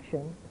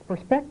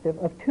perspective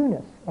of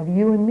two-ness, of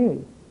you and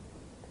me.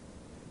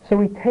 So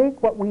we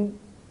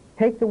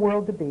take the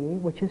world to be,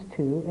 which is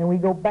two, and we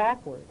go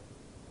backward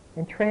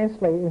and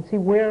translate it and see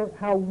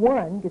how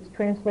one gets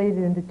translated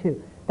into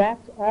two.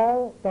 That's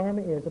all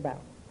Dharma is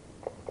about.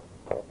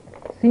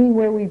 Seeing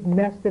where we've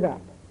messed it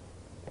up,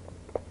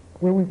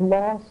 where we've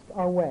lost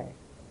our way,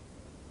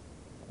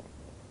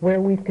 where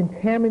we've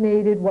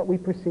contaminated what we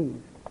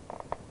perceive.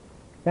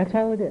 That's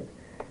all it is.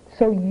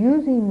 So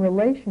using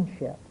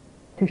relationship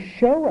to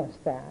show us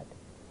that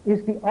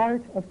is the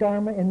art of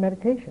Dharma and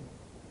meditation.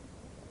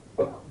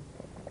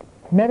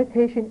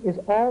 Meditation is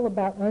all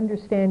about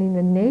understanding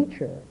the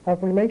nature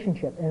of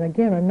relationship. And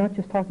again, I'm not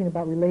just talking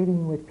about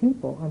relating with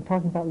people. I'm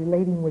talking about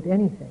relating with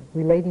anything,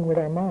 relating with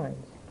our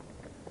minds.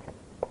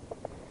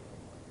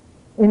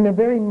 In the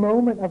very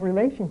moment of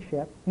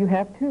relationship, you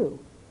have two.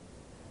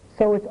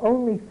 So it's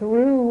only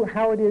through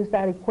how it is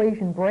that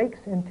equation breaks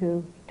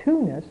into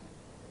two-ness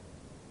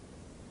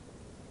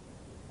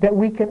that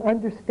we can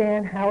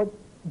understand how it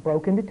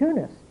broke into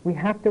two-ness. We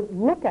have to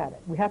look at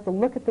it. We have to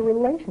look at the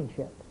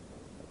relationship.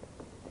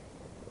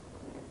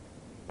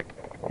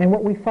 And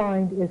what we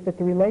find is that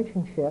the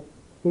relationship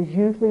is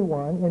usually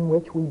one in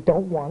which we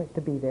don't want it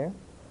to be there,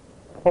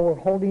 or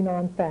we're holding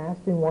on fast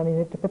and wanting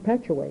it to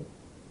perpetuate.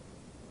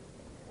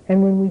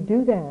 And when we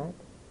do that,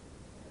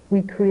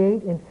 we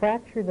create and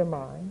fracture the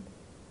mind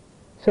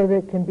so that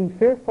it can be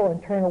fearful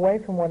and turn away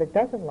from what it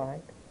doesn't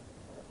like,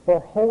 or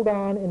hold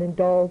on and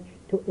indulge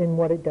in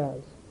what it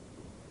does.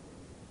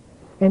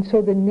 And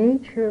so the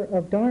nature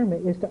of Dharma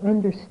is to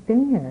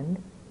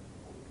understand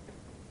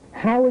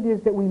how it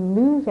is that we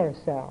lose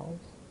ourselves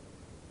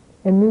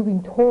in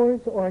moving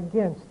towards or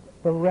against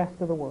the rest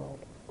of the world.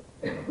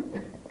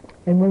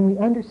 And when we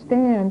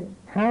understand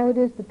how it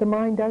is that the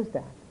mind does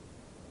that,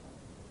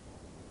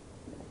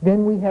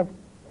 then we have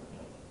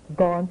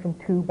gone from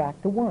 2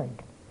 back to 1.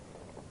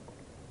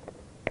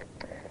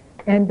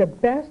 And the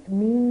best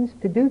means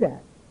to do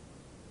that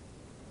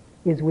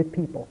is with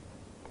people.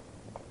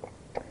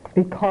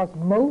 Because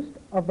most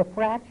of the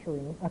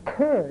fracturing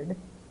occurred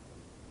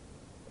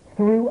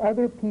through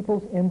other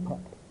people's input,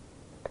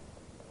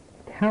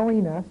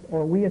 telling us,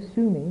 or we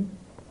assuming,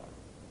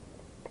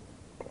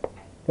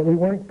 that we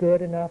weren't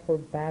good enough or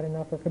bad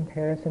enough, or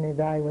comparison,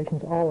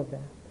 evaluations, all of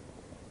that.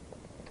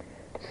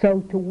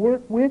 So to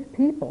work with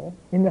people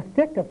in the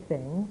thick of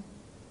things,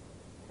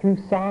 through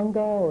Sangha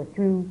or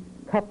through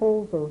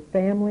couples or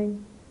family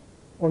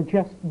or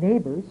just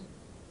neighbors,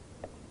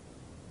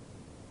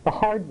 the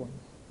hard ones,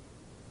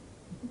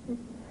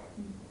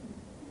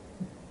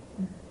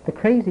 the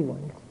crazy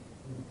ones,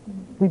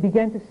 we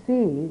begin to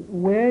see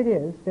where it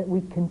is that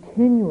we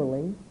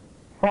continually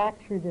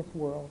fracture this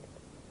world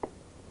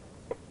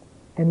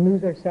and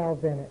lose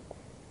ourselves in it.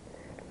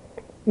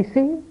 You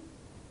see,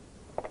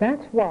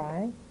 that's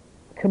why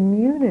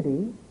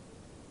community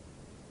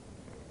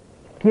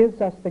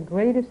gives us the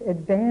greatest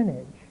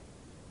advantage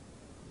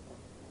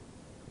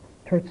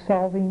towards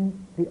solving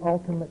the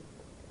ultimate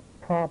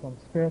problem,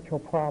 spiritual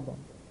problem.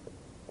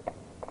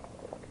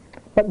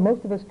 But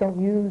most of us don't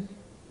use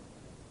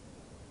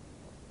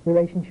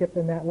relationship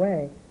in that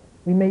way.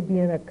 We may be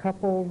in a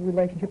couple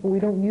relationship, but we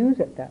don't use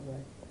it that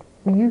way.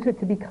 We use it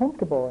to be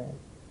comfortable in.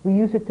 We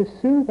use it to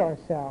soothe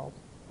ourselves,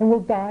 and we'll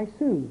die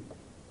soothed.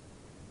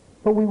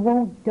 But we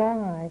won't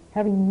die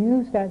having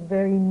used that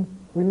very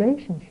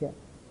relationship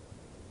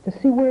to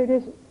see where it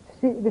is,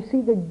 to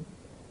see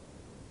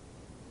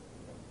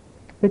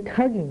the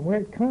tugging, where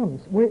it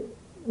comes,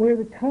 where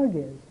the tug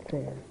is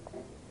there.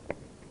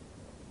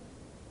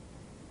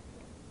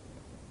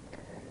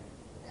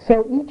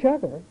 So each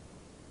other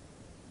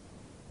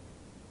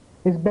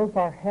is both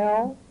our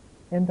hell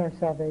and our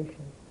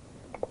salvation.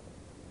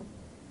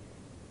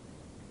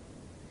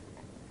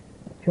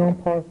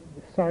 Jean-Paul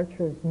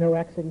Sartre's No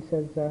Exit, he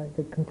says,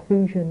 the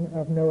conclusion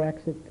of No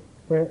Exit,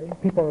 where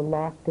people are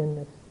locked in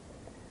this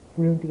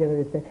room together,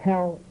 is that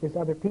hell is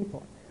other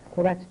people.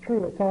 Well, that's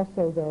true. It's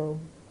also, though,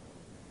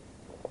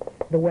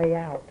 the way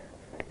out.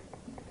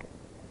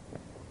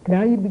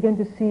 Now you begin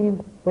to see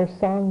where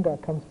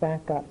Sangha comes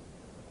back up.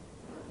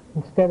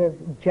 Instead of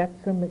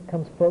jetsam, it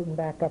comes floating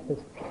back up as,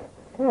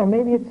 oh,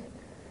 maybe it's,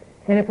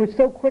 and if we're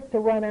so quick to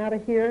run out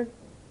of here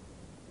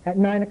at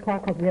 9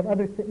 o'clock, because we have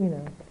other things, you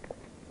know,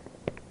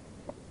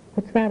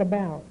 what's that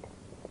about?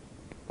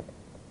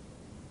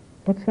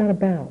 What's that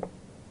about?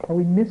 Are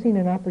we missing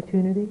an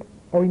opportunity?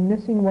 Are we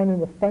missing one of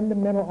the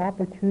fundamental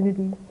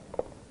opportunities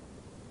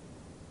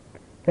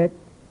that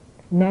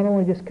not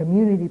only this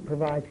community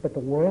provides, but the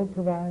world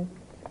provides?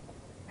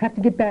 I have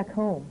to get back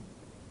home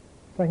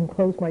so I can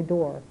close my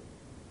door.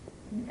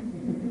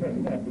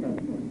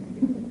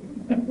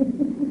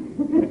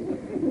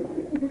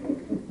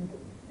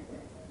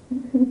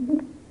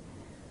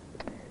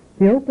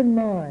 The open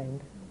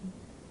mind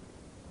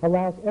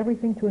allows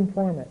everything to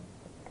inform it.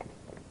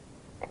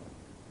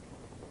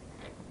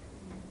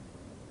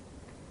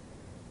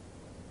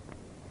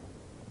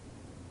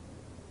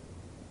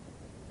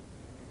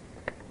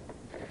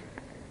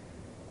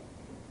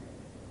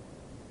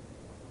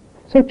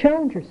 So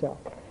challenge yourself.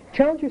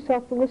 Challenge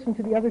yourself to listen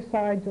to the other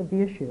sides of the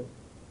issue,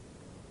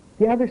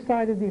 the other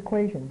side of the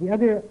equation,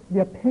 the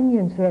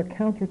opinions that are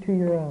counter to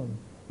your own,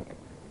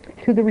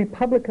 to the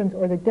Republicans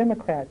or the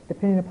Democrats,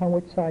 depending upon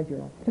which side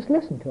you're on. Just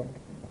listen to them.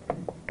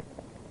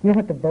 You don't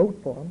have to vote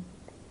for them.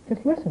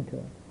 Just listen to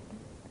them.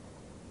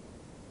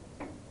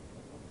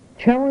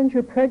 Challenge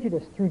your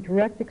prejudice through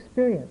direct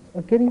experience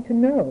of getting to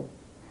know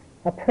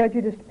a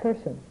prejudiced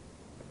person.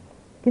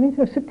 Getting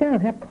to know, sit down,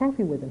 have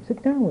coffee with them,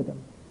 sit down with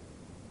them.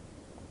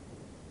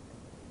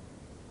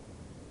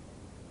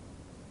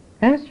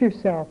 Ask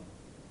yourself,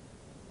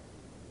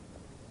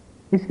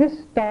 is this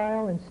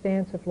style and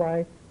stance of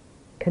life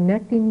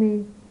connecting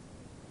me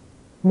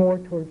more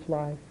towards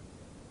life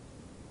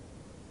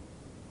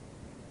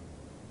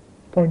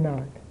or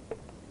not?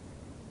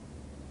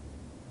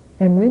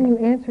 And when you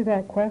answer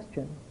that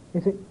question,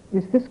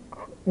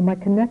 am I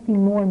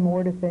connecting more and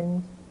more to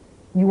things?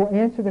 You will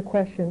answer the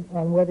question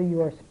on whether you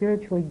are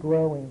spiritually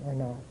growing or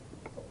not.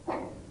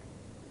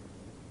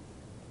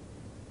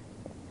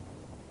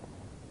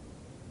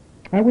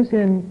 I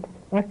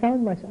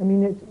found myself, I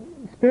mean,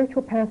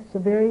 spiritual path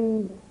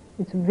is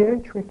it's very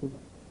tricky.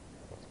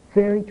 It's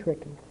very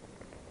tricky.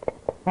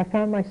 I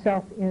found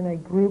myself in a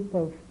group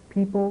of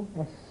people,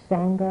 a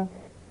sangha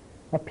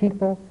of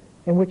people,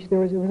 in which it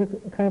was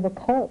a kind of a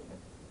cult.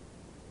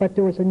 But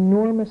there was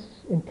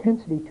enormous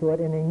intensity to it,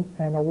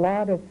 and a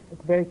lot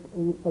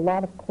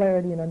of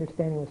clarity and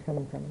understanding was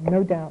coming from it.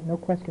 No doubt, no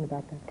question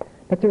about that.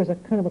 But there was a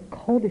kind of a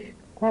cultish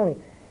quality.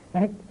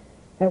 At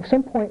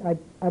some point,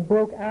 I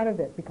broke out of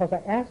it because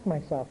I asked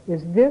myself,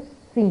 is this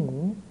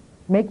scene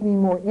making me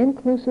more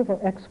inclusive or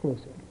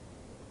exclusive?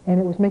 And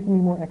it was making me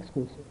more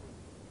exclusive.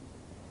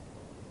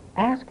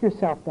 Ask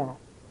yourself that.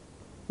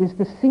 Is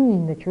the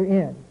scene that you're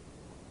in,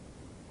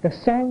 the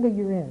sangha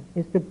you're in,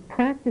 is the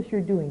practice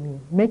you're doing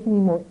making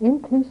you more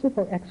inclusive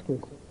or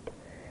exclusive?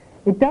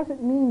 It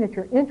doesn't mean that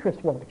your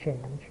interests won't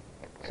change,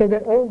 so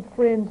that old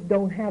friends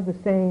don't have the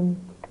same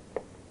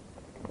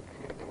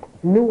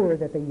lure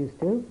that they used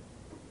to.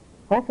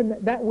 Often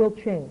that will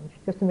change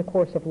just in the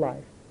course of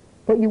life,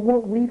 but you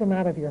won't leave them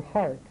out of your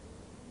heart.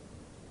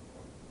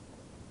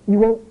 You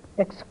won't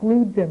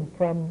exclude them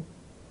from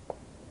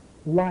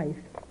life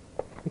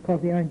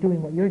because they aren't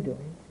doing what you're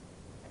doing.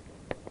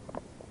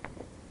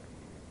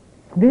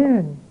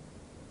 Then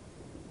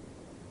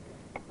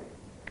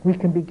we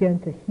can begin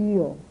to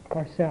heal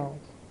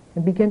ourselves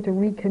and begin to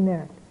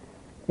reconnect.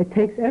 It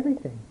takes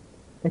everything.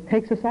 It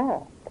takes us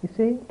all. You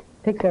see? It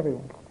takes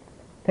everyone.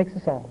 It takes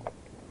us all.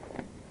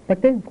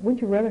 But then,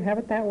 wouldn't you rather have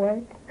it that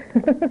way?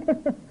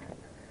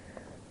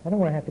 I don't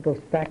want to have to go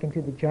back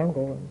into the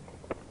jungle and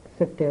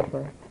sit there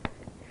for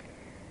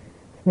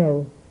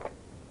no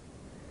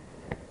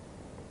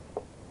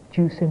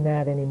juice in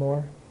that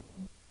anymore.